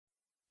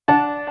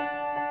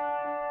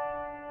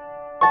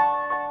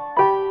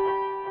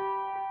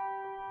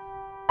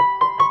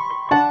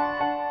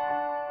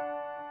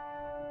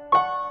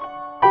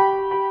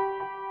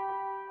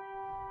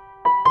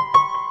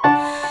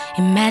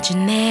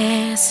Imagine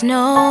there's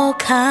no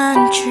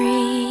countries.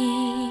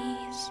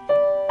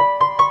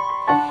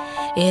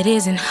 It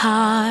isn't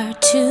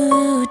hard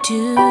to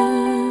do.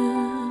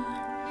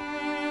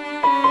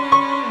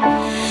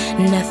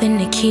 Nothing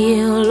to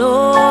kill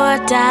or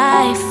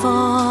die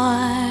for,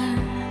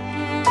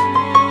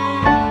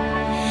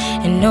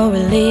 and no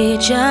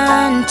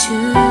religion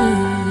too.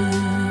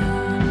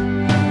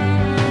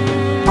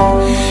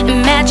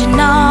 Imagine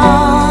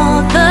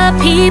all the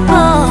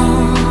people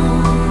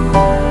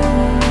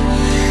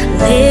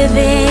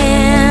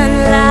living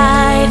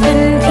life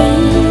in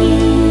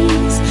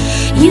peace.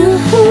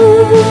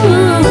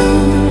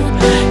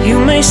 You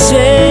may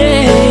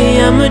say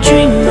I'm a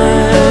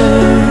dreamer,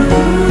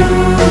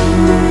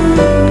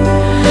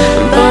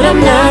 but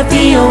I'm not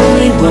the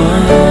only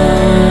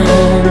one.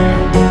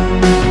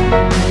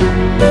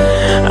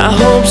 I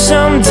hope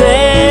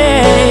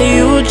someday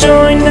you will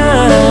join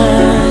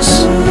us,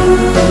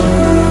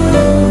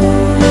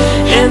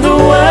 and the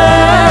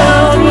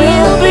world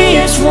will be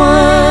as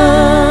one.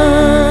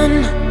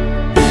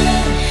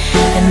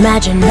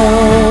 Imagine no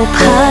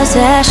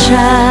possessions.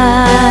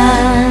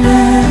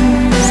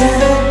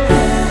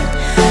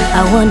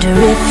 I wonder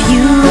if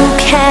you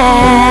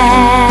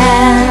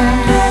can.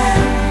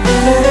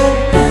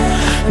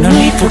 No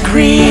need for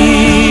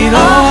greed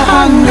or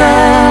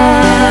hunger,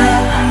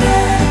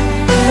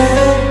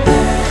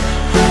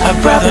 a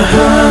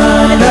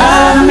brotherhood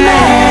of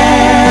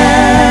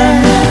man.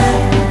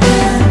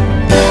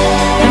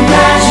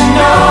 Imagine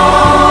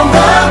all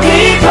the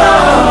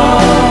people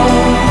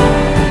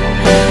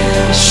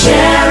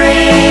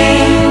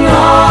sharing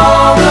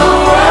all the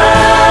world.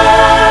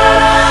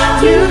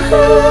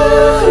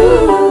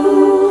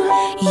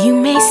 You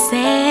may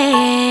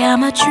say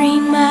I'm a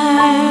dreamer,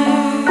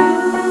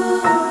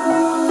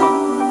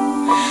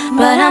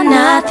 but I'm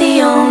not the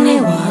only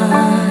one.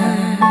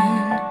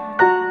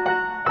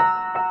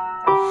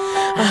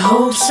 I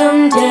hope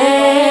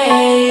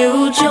someday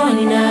you'll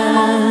join us,